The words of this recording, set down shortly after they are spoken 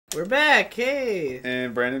We're back, hey!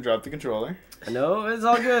 And Brandon dropped the controller. No, it's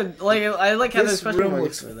all good. Like I like how This there's room special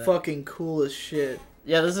looks for that. fucking cool as shit.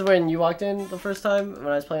 Yeah, this is when you walked in the first time when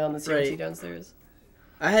I was playing on the CRT Right. downstairs.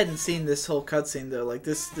 I hadn't seen this whole cutscene though. Like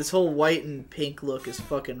this whole white and pink look is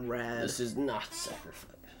fucking rad. This is not sacrifice.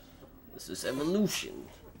 This is evolution.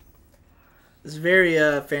 It's very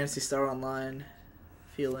Phantasy Star Online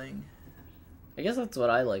feeling. I guess that's what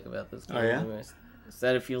I like about this game. Oh, yeah? Anyways. Is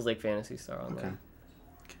that it feels like Phantasy Star Online. Okay.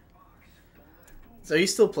 So are you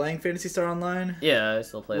still playing Phantasy Star Online? Yeah, I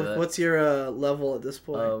still play that. What's your level at this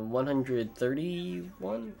point?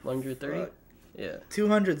 131? 130? Fuck. Yeah.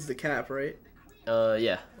 200's the cap, right?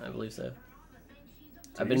 Yeah, I believe so.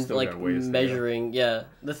 I've you been still like got ways to go. measuring. Yeah.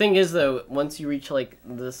 The thing is though, once you reach like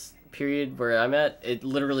this period where I'm at, it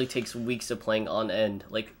literally takes weeks of playing on end,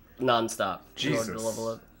 like non-stop, in order to Jesus. level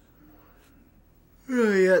up.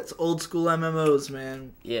 Oh, yeah, it's old school MMOs,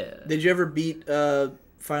 man. Yeah. Did you ever beat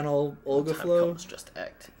Final Olga Time Flow? comes, just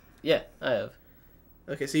act. Yeah, I have.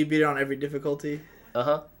 Okay, so you beat it on every difficulty.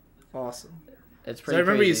 Uh-huh. Awesome. It's So pretty I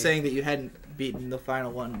remember you crazy. saying that you hadn't beaten the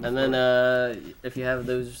final one before. And then if you have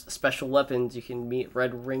those special weapons, you can meet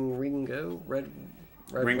Red Ringo.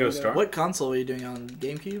 Ringo Starr? What console were you doing on?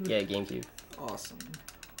 GameCube? Yeah, GameCube. Awesome.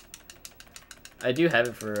 I do have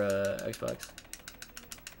it for Xbox.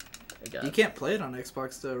 I got You it. can't play it on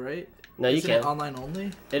Xbox though, right? No, you Isn't can. it online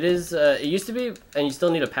only? It is. It used to be, and you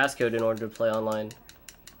still need a passcode in order to play online.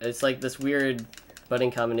 It's like this weird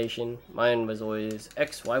button combination. Mine was always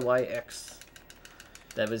XYYX.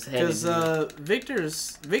 That was handed Because to me.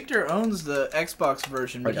 Victor owns the Xbox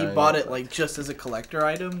version, but he Okay, bought yeah. it like just as a collector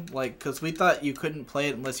item. Like, because we thought you couldn't play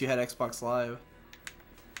it unless you had Xbox Live.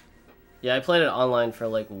 Yeah, I played it online for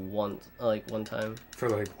like one time. For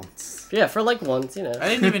like once. Yeah, for like once, you know. I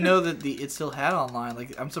didn't even know that it still had online.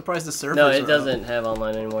 Like, I'm surprised the servers. No, are it up. doesn't have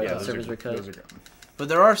online anymore. Yeah, the servers were cut. those are gone. But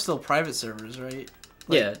there are still private servers, right?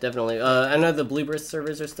 Like- Yeah, definitely. I know the Blueburst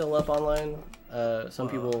servers are still up online. Some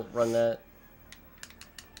people run that.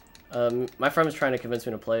 My friend was trying to convince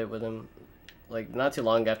me to play it with him, like not too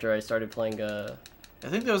long after I started playing. I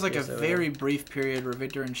think there was like Yeah, a so, very brief period where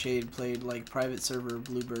Victor and Shade played like private server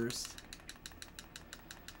Blueburst.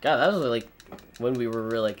 God, that was like when we were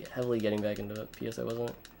really like heavily getting back into PSO, wasn't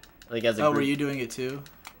it? Like as a Oh, group. were you doing it too?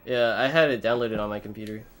 Yeah, I had it downloaded on my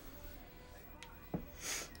computer.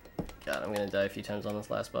 God, I'm gonna die a few times on this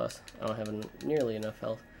last boss. I don't have nearly enough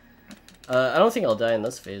health. I don't think I'll die in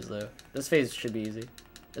this phase though. This phase should be easy.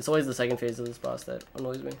 It's always the second phase of this boss that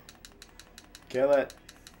annoys me. Kill it.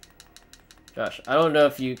 Josh, I don't know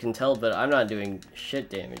if you can tell, but I'm not doing shit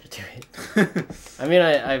damage to it. I mean,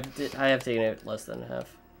 I have taken it less than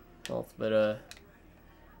half health, but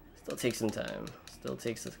still takes some time. Still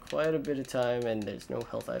takes us quite a bit of time, and there's no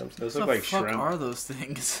health items. Those What look the like fuck shrimp. are those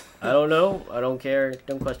things? I don't know. I don't care.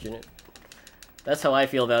 Don't question it. That's how I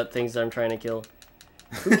feel about things that I'm trying to kill.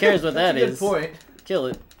 Who cares what that That's a is? good point. Kill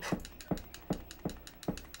it.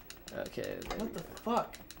 Okay. there we What the go.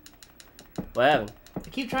 fuck? What happened? I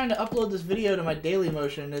keep trying to upload this video to my Daily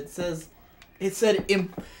Motion. And it said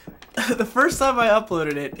the first time I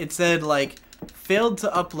uploaded it, it said like failed to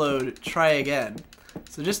upload. Try again.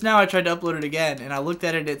 So just now I tried to upload it again, and I looked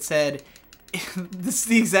at it. It said, this is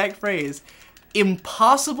the exact phrase: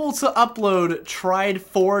 impossible to upload. Tried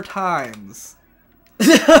 4 times.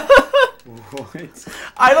 What?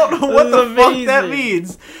 I don't know what This the is fuck that amazing.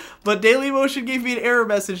 means. But Dailymotion gave me an error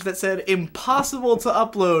message that said impossible to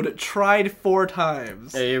upload. Tried 4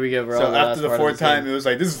 times. Hey, here we go. We're So on the after last the part of fourth this time, game. it was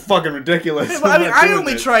like, this is fucking ridiculous. I I'm mean, not I doing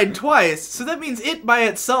only this. tried twice, so that means it by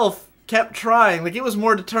itself kept trying. Like, it was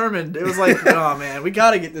more determined. It was like, oh man, we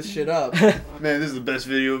gotta get this shit up. Man, this is the best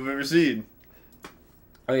video I've ever seen.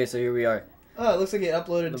 Okay, so here we are. Oh, it looks like it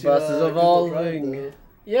uploaded The to boss is Google evolving. Drive, though.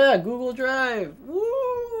 Yeah, Google Drive. Woo!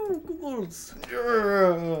 Googles.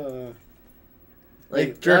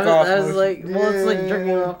 Like, jerk off motion. like, well, it's like Yeah.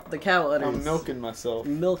 jerking off the cow letters. I'm milking myself.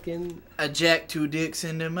 Milking. I jack 2 dicks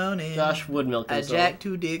in the morning. Josh would milk I himself. jack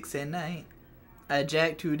 2 dicks at night. I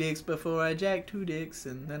jack 2 dicks before I jack 2 dicks,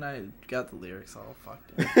 and then I got the lyrics all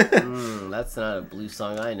fucked up. That's not a blues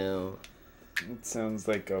song I know. It sounds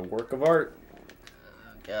like a work of art.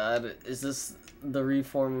 God, is this the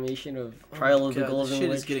reformation of Trial of the God, this Golden shit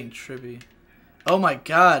Witch? is getting trippy. Oh my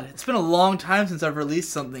god, it's been a long time since I've released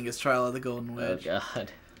something as Trial of the Golden Oh Witch.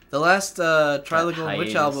 God. The last Trial of the That Golden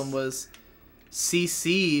Witch hiatus. album was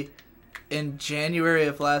CC in January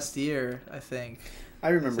of last year, I think. I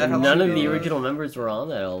remember. that how long None of ago the it was? original members were on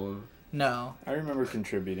that album. No. I remember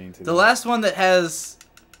contributing to The this. last one that has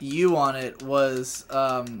you on it was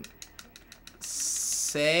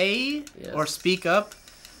Say Yes. or Speak Up.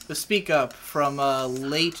 The Speak Up from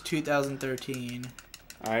late 2013.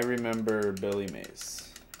 I remember Billy Mays.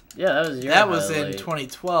 Yeah, that was your That was highlight. in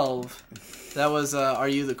 2012. That was Are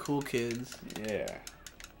You the Cool Kids? Yeah.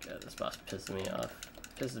 God, this boss pisses me off.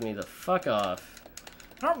 Pisses me the fuck off.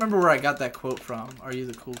 I don't remember where I got that quote from. Are you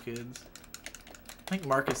the cool kids? I think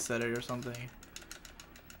Marcus said it or something.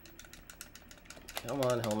 Come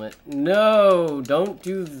on, helmet. No, don't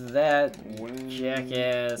do that, When,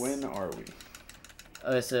 jackass. When are we?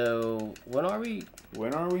 Okay, so when are we?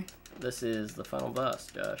 When are we? This is the final boss,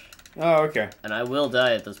 Josh. Oh, okay. And I will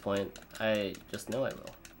die at this point. I just know I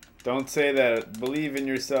will. Don't say that. Believe in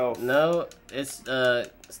yourself. No, it's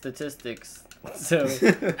statistics. So.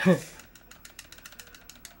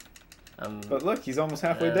 But look, he's almost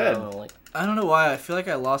halfway dead. I don't know why. I feel like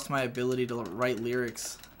I lost my ability to write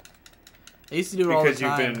lyrics. I used to do it all the Because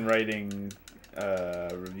time. you've been writing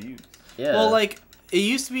reviews. Yeah. Well, like, it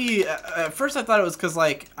used to be... At first I thought it was because,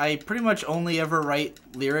 like, I pretty much only ever write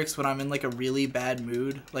lyrics when I'm in, like, a really bad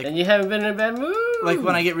mood. Like, and you haven't been in a bad mood. like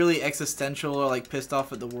when I get really existential or, like, pissed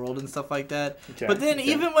off at the world and stuff like that. Okay, But then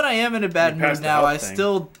okay. even when I am in a bad You mood passed the now, health I thing.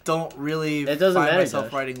 still don't really It doesn't find matter, myself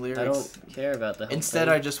Josh. writing lyrics. I don't care about the whole Instead,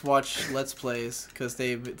 thing. I just watch Let's Plays because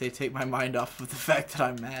they take my mind off of the fact that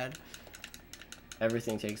I'm mad.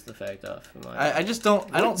 Everything takes the fact off. In my I just don't...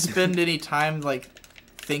 I don't spend any time, like,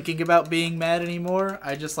 thinking about being mad anymore.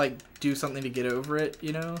 I just, like, do something to get over it,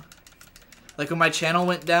 you know? Like, when my channel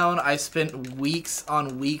went down, I spent weeks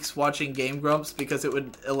on weeks watching Game Grumps because it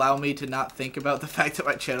would allow me to not think about the fact that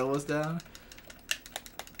my channel was down.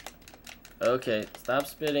 Okay, stop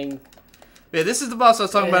spitting. Yeah, this is the boss I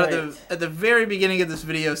was talking about Right. at the very beginning of this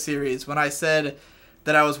video series when I said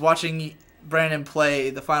that I was watching Brandon play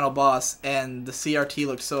the final boss and the CRT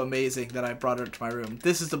looked so amazing that I brought it to my room.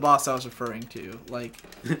 This is the boss I was referring to. Like,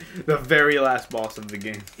 The very last boss of the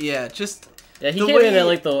game. yeah, just... Yeah, he The came way- in at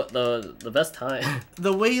like the best time.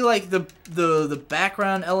 The way, like, the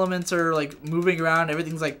background elements are, like, moving around,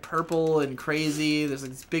 everything's, like, purple and crazy, there's,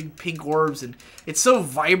 like, these big pink orbs, and it's so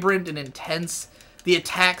vibrant and intense. The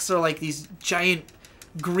attacks are, like, these giant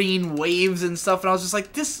green waves and stuff, and I was just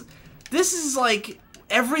like, this is, like,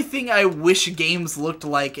 everything I wish games looked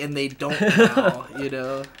like, and they don't now, you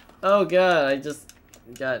know? Oh god, I just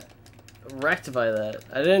got wrecked by that.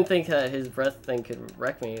 I didn't think that his breath thing could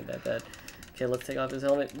wreck me that bad. Okay, let's take off his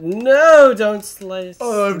helmet. No, don't slice.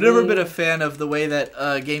 Oh, I've never me. been a fan of the way that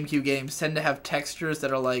GameCube games tend to have textures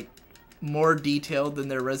that are, like, more detailed than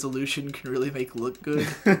their resolution can really make look good.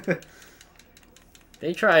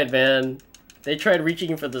 They tried, man. They tried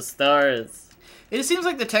reaching for the stars. It seems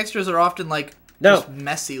like the textures are often, like, No. just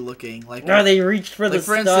messy looking. Like, No, they reached for like the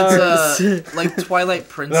for stars. instance, like Twilight The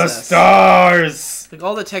Princess. stars! Like,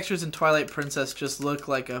 all the textures in Twilight Princess just look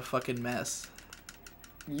like a fucking mess.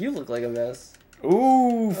 You look like a mess.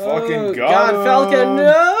 Ooh, fucking Oh, got him. Falcon,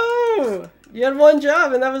 no! You had one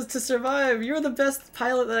job, and that was to survive. You were the best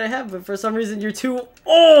pilot that I have, but for some reason you're too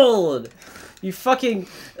old. You fucking...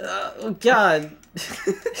 oh, God.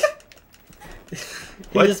 He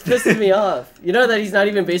What? just pisses me off. You know that he's not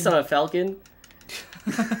even based on a falcon?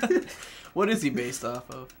 What is he based off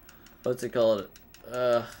of? What's it called?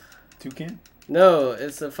 Toucan? No,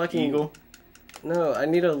 it's a fucking... Eagle? No, I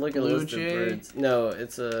need to look at a Blue list of jay? birds. No,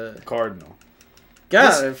 it's a... Cardinal. God,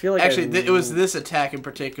 This- I feel like Actually, I it was this attack in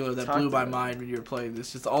particular that talked blew my about it. mind when you were playing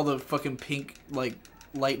this. Just all the fucking pink, like,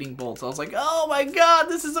 lightning bolts. I was like, oh my god,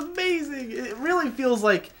 this is amazing! It really feels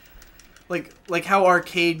like how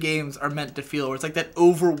arcade games are meant to feel, where it's like that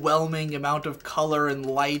overwhelming amount of color and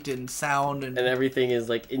light and sound and everything is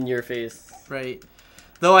like in your face. right.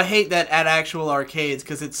 Though I hate that at actual arcades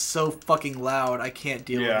because it's so fucking loud. I can't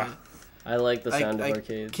deal Yeah. with it. I like the sound I of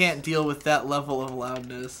arcades. can't deal with that level of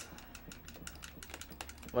loudness.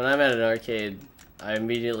 When I'm at an arcade, I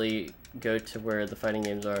immediately go to where the fighting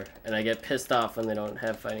games are, and I get pissed off when they don't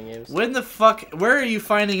have fighting games. When the fuck? Where are you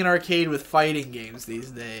finding an arcade with fighting games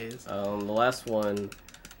these days? The last one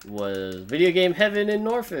was Video Game Heaven in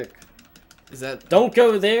Norfolk. Is that? Don't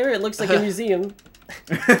go there, it looks like a museum.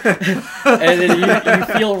 And then you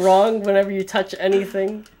feel wrong whenever you touch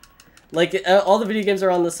anything. Like, all the video games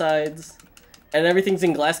are on the sides, and everything's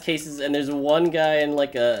in glass cases, and there's one guy in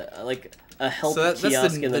like a help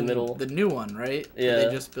kiosk in the middle. The new one, right? Yeah. That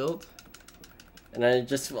they just built. And I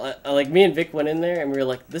just, like, me and Vic went in there, and we were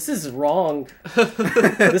like, this is wrong.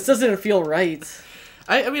 This doesn't feel right.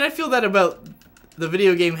 I mean, I feel that about the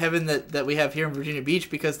video game heaven that we have here in Virginia Beach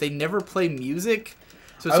because they never play music.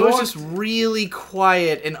 So it's always just really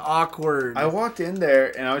quiet and awkward. I walked in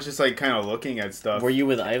there and I was just like kind of looking at stuff. Were you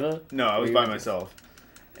with Iva? No, I was Were by you- myself.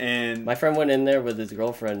 And My friend went in there with his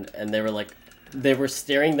girlfriend, and they were like, they were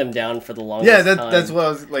staring them down for the longest Yeah, time. that's what I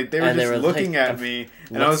was like. They were And they just were looking like, at me,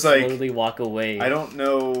 and I was like, slowly walk away. I don't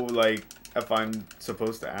know, like, if I'm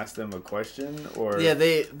supposed to ask them a question or. Yeah,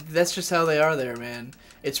 that's just how they are there, man.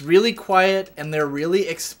 It's really quiet, and they're really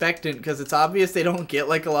expectant because it's obvious they don't get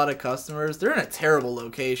like a lot of customers. They're in a terrible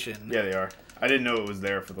location. Yeah, they are. I didn't know it was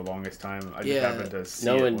there for the longest time. I just Yeah. happened to see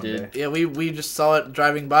No it one one did. day. Yeah, we just saw it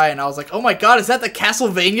driving by, and I was like, "Oh my god, is that the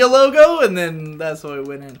Castlevania logo?" And then that's why we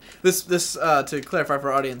went in. This to clarify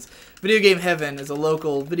for our audience, Video Game Heaven is a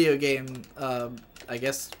local video game, I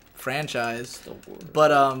guess franchise,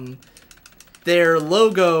 but their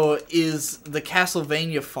logo is the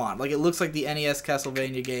Castlevania font. Like it looks like the NES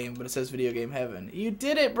Castlevania game, but it says Video Game Heaven. You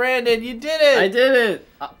did it, Brandon. You did it. I did it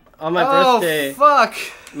on my Oh birthday. fuck!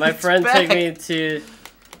 My It's friend back. took me to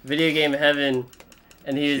Video Game Heaven,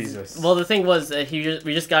 and Jesus. well. The thing was,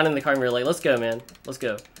 we just got in the car and we were like, "Let's go, man, let's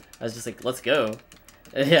go." I was just like, "Let's go."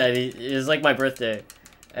 And yeah, it was like my birthday,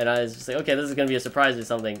 and I was just like, "Okay, this is gonna be a surprise or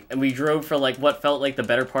something." And we drove for like what felt like the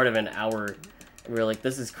better part of an hour. And we were like,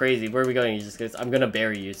 "This is crazy. Where are we going?" He just goes, "I'm gonna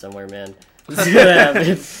bury you somewhere, man." This is gonna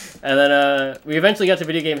happen. And then we eventually got to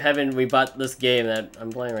Video Game Heaven. We bought this game that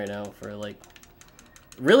I'm playing right now for like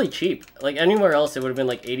really cheap. Like anywhere else, it would have been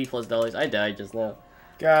like $80+. I died just now.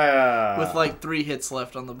 God. With like 3 hits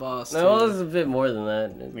left on the boss. No, too. it was a bit more than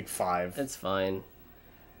that. like 5. It's fine.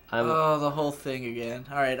 Oh, the whole thing again.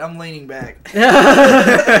 All right, I'm leaning back.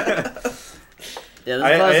 Yeah,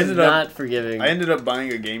 this boss is ended not forgiving. I ended up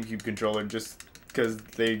buying a GameCube controller just because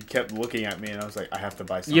they kept looking at me, and I was like, I have to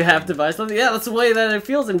buy something. You have to buy something? Yeah, that's the way that it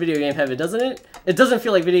feels in Video Game Heaven, doesn't it? It doesn't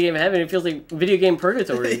feel like Video Game Heaven, it feels like Video Game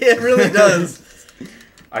Purgatory. It really does.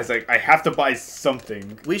 I was like, I have to buy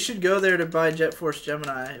something. We should go there to buy Jet Force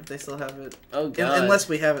Gemini if they still have it. Oh, God. Unless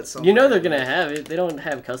we have it somewhere. You know they're gonna have it. They don't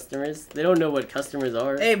have customers. They don't know what customers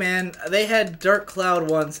are. Hey man, they had Dark Cloud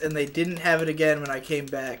once and they didn't have it again when I came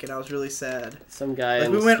back, and I was really sad. Some guy Like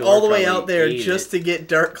in we the went store all the way probably out there ate just it. to get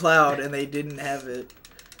Dark Cloud, and they didn't have it.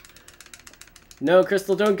 No,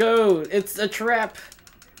 Crystal, don't go! It's a trap!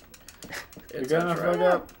 You're It's a gonna trap. fuck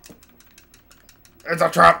up. It's a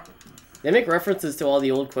trap. They make references to all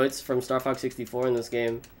the old quotes from Star Fox 64 in this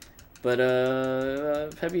game. But,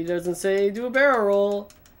 Peppy doesn't say do a barrel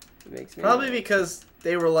roll. It makes me Probably mad. because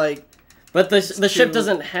they were like, But the ship too-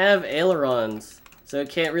 doesn't have ailerons, so it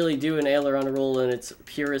can't really do an aileron roll in its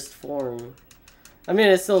purest form. I mean,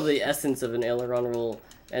 it's still the essence of an aileron roll,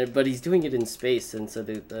 but he's doing it in space, and so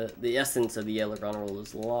the essence of the aileron roll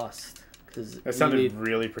is lost. That sounded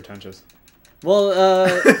really pretentious. Well,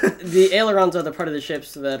 the ailerons are the part of the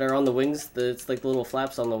ships that are on the wings. It's like the little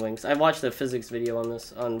flaps on the wings. I watched a physics video on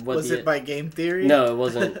this. was it by Game Theory? No, it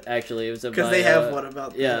wasn't actually. It was Because they have one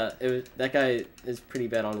about that. Yeah, that guy is pretty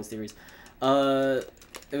bad on his theories.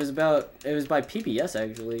 It was by PBS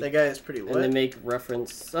actually. That guy is pretty And they wet. make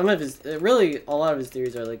reference. Some of his a lot of his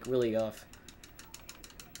theories are like really off.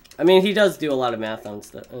 I mean, he does do a lot of math on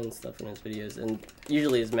stuff in his videos, and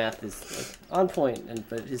usually his math is like, on point,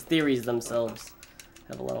 but his theories themselves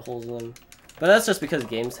have a lot of holes in them. But that's just because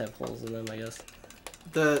games have holes in them, I guess.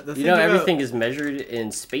 The You thing know, about- everything is measured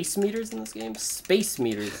in space meters in this game. Space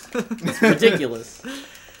meters. It's ridiculous.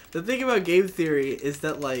 The thing about Game Theory is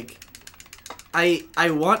that like I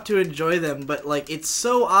want to enjoy them, but like it's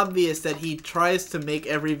so obvious that he tries to make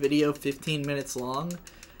every video 15 minutes long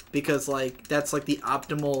because like that's like the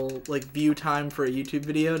optimal like view time for a YouTube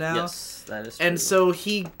video now. Yes, that is true. And so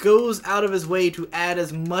he goes out of his way to add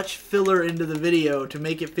as much filler into the video to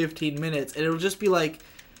make it 15 minutes, and it'll just be like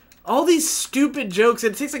all these stupid jokes.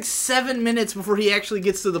 It takes like 7 minutes before he actually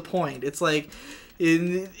gets to the point. It's like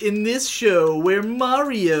in this show where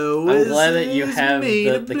Mario I'm glad that you is have made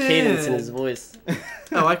the of cadence in man. his voice.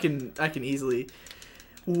 Oh, I can easily.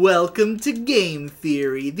 Welcome to Game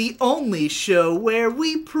Theory, the only show where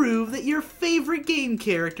we prove that your favorite game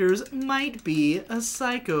characters might be a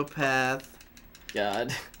psychopath.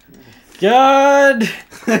 God. God!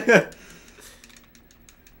 I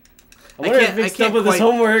wonder if he's done with his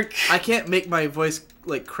homework. I can't make my voice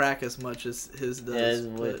like crack as much as his does. Yeah, his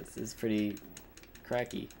voice is pretty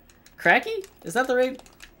cracky. Cracky? Is that the right?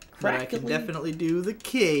 But I can definitely do the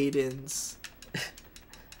cadence. Oh,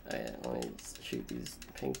 yeah, let me just shoot these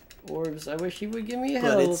pink orbs. I wish he would give me But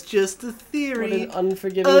help. it's just a What theory. an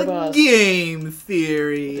unforgiving A boss. game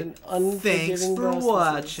theory. What an unforgiving Thanks for boss this is.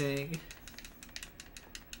 watching.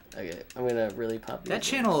 Okay, I'm gonna really pop That these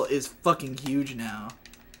channel ones. is fucking huge now.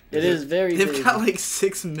 It is very They've big. got like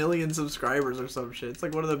 6 million subscribers or some shit. It's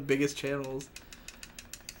like one of the biggest channels.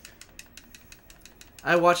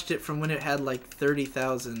 I watched it from when it had like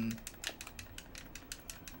 30,000.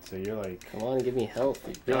 So you're like, Come on, give me health.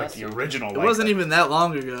 you're like the original. It wasn't even that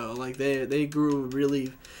long ago. Like they grew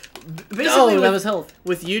really. Basically, No, that was health.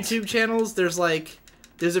 with YouTube channels. There's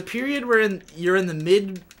a period where you're in the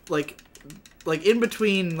mid like in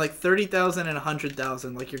between like 30,000 and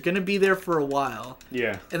 100,000. Like you're gonna be there for a while.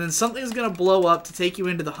 Yeah. And then something's gonna blow up to take you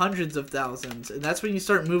into the hundreds of thousands, and that's when you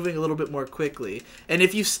start moving a little bit more quickly. And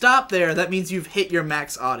if you stop there, that means you've hit your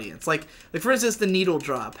max audience. Like for instance, the Needle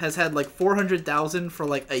Drop has had like 400,000 for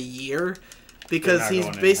like a year, because he's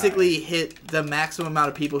basically hit the maximum amount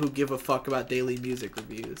of people who give a fuck about daily music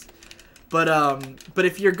reviews. But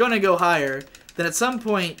if you're gonna go higher, then at some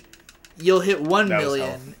point you'll hit 1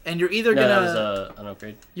 million, and you're either That gonna was an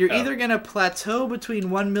upgrade. you're either gonna plateau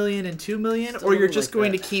between 1 million and 2 million, or you're just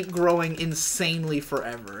going to keep growing insanely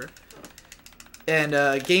forever.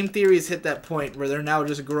 And Game Theory has hit that point where they're now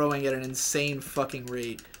just growing at an insane fucking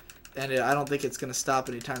rate, and I don't think it's gonna stop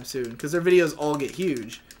anytime soon because their videos all get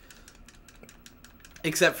huge,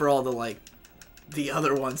 except for all the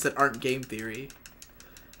other ones that aren't Game Theory.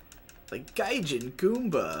 Like Gaijin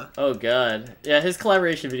Goomba. Oh god. Yeah, his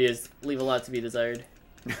collaboration videos leave a lot to be desired.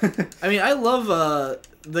 I mean, I love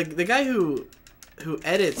the guy who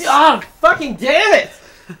edits. Oh, fucking damn it!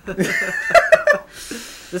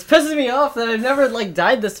 This pisses me off that I've never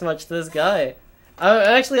died this much to this guy. I'm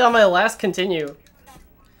actually on my last continue.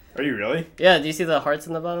 Are you really? Yeah, do you see the hearts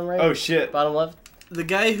in the bottom right? Oh shit. Bottom left? The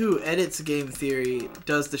guy who edits Game Theory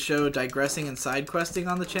does the show Digressing and Side Questing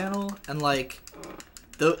on the channel, and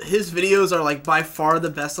his videos are by far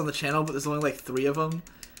the best on the channel, but there's only 3 of them.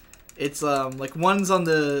 It's one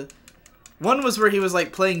was where he was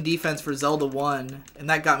playing defense for Zelda 1, and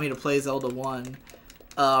that got me to play Zelda 1.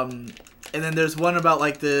 And then there's one about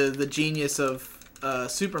the genius of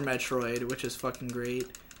Super Metroid, which is fucking great.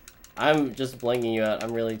 I'm just blanking you out.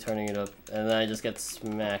 I'm really turning it up, and then I just get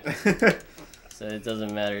smacked. So it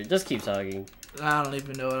doesn't matter. Just keep talking. I don't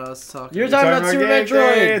even know what I was talking You're about. talking about Super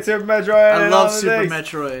Metroid! Super Metroid! I love Super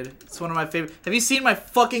Metroid. It's one of my favorite. Have you seen my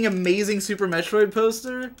fucking amazing Super Metroid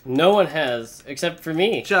poster? No one has, except for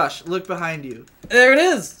me. Josh, look behind you. There it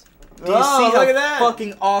is! Do you see how look at that.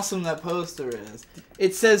 fucking awesome that poster is?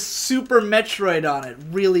 It says Super Metroid on it,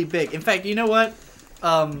 really big. In fact, you know what?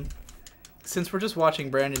 Since we're just watching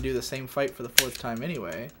Brandon do the same fight for the 4th time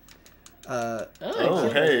anyway.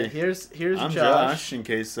 Hey. Here's I'm Josh. in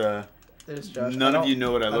case There's Josh. none of you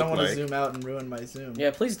know what I I look don't want to like. zoom out and ruin my zoom.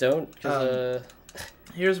 Yeah, please don't, because,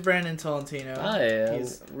 Here's Brandon Tolentino. I am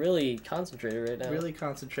He's really concentrated right now. really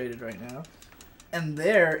concentrated right now. And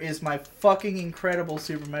there is my fucking incredible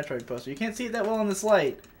Super Metroid poster. You can't see it that well in this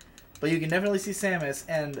light, but you can definitely see Samus.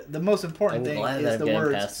 And the most important thing is the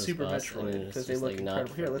words Super Metroid, because they look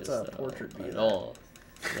incredible. Here, let's portrait view at that. all.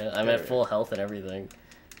 Yeah, I'm at full health and everything,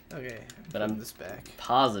 Okay, but I'm this back.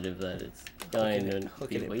 positive that it's going to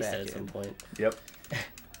hooking be it wasted back at some in. point. Yep.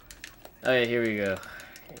 Okay, here we go.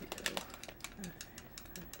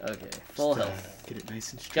 Okay, full health. Get it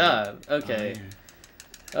nice and straight. God, okay.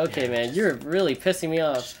 Okay, Yeah, man, you're really pissing me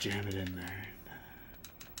off. Just jam it in there.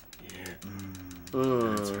 Yeah.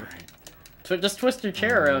 That's Mm. right. Just twist your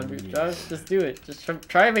chair around, Josh. Just do it. Just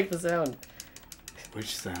try and make the sound.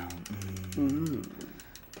 Which sound?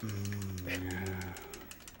 Yeah.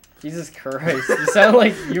 Jesus Christ. You sound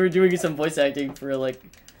like you were doing some voice acting for,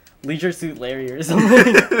 Leisure Suit Larry or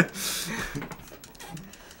something.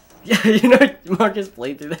 Yeah, you know, Marcus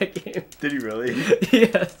played through that game. Did he really?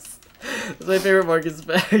 Yes. That's my favorite Marcus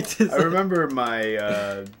fact. I remember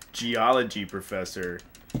my geology professor.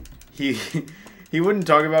 He wouldn't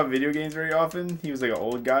talk about video games very often. He was an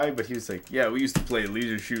old guy, but he was like, yeah, we used to play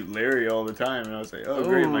Leisure Suit Larry all the time. And I was like, oh,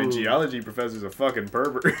 great, my Ooh. geology professor's a fucking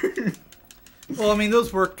pervert. Well, I mean,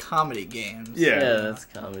 those were comedy games. Yeah. Yeah, that's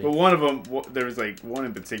comedy. But one of them, there was one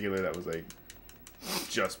in particular that was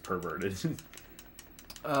just perverted.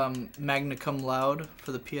 Magna Cum Laude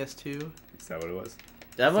for the PS2. Is that what it was?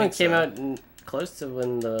 That one think came so. out close to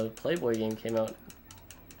when the Playboy game came out. Do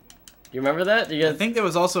you remember that? Do you I guys... think there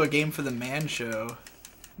was also a game for the Man Show.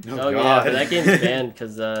 Oh yeah, but that game's banned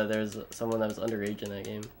because there's someone that was underage in that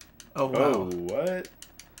game. Oh wow. Oh, what?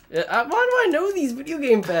 Why do I know these video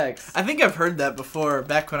game facts? I think I've heard that before,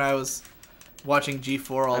 back when I was watching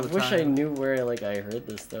G4 all the time. I wish I knew where I heard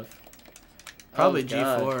this stuff. Probably Oh,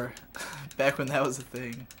 God. G4, back when that was a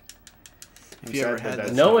thing. If you ever had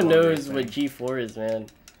that. No one no longer a knows what G4 is, man.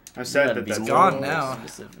 I'm You sad gotta that be that's It's more gone now.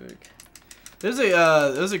 Specific. There's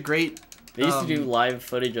a great. They used to do live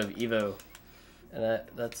footage of Evo, and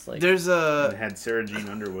that's There's It a had Sarah Jean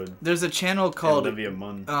Underwood. there's a channel And called Olivia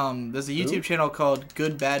Munn. there's a YouTube Who? channel called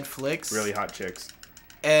Good Bad Flicks. Really hot chicks.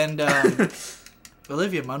 And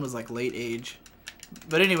Olivia Munn was late age.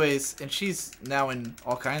 But anyways, and she's now in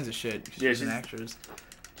all kinds of shit. Yeah, She's an actress.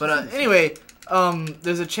 But anyway,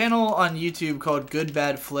 there's a channel on YouTube called Good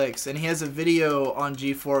Bad Flicks, and he has a video on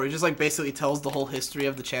G4 where he just like basically tells the whole history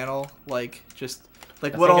of the channel, like just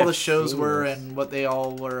like what all the shows were and what they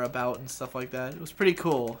all were about and stuff like that. It was pretty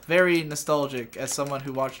cool, very nostalgic as someone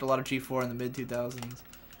who watched a lot of G4 in the mid 2000s.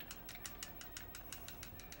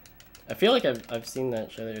 I feel like I've seen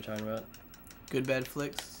that show that you're talking about. Good Bad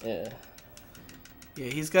Flicks. Yeah. Yeah,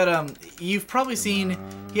 he's got you've probably seen.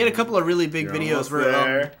 He had a couple of really big videos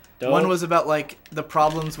where one was about like the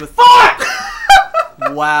problems with. Fuck!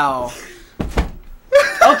 Wow.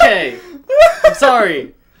 Okay. I'm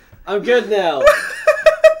sorry. I'm good now.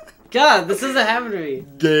 God, this doesn't happen to me.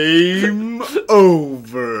 Game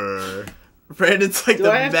over. Brandon's like Do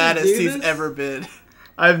the I have to maddest do he's this? ever been.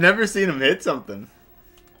 I've never seen him hit something.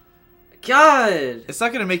 God. It's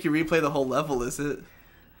not gonna make you replay the whole level, is it?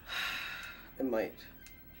 It might.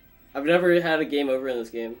 I've never had a game over in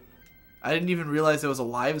this game. I didn't even realize there was a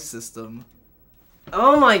live system.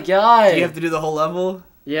 Oh my god. Do you have to do the whole level?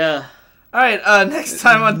 Yeah. Alright, next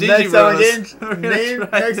time on Digi Next time on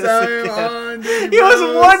Digi He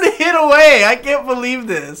was one hit away! I can't believe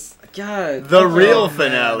this. God. The real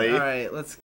finale. Alright, let's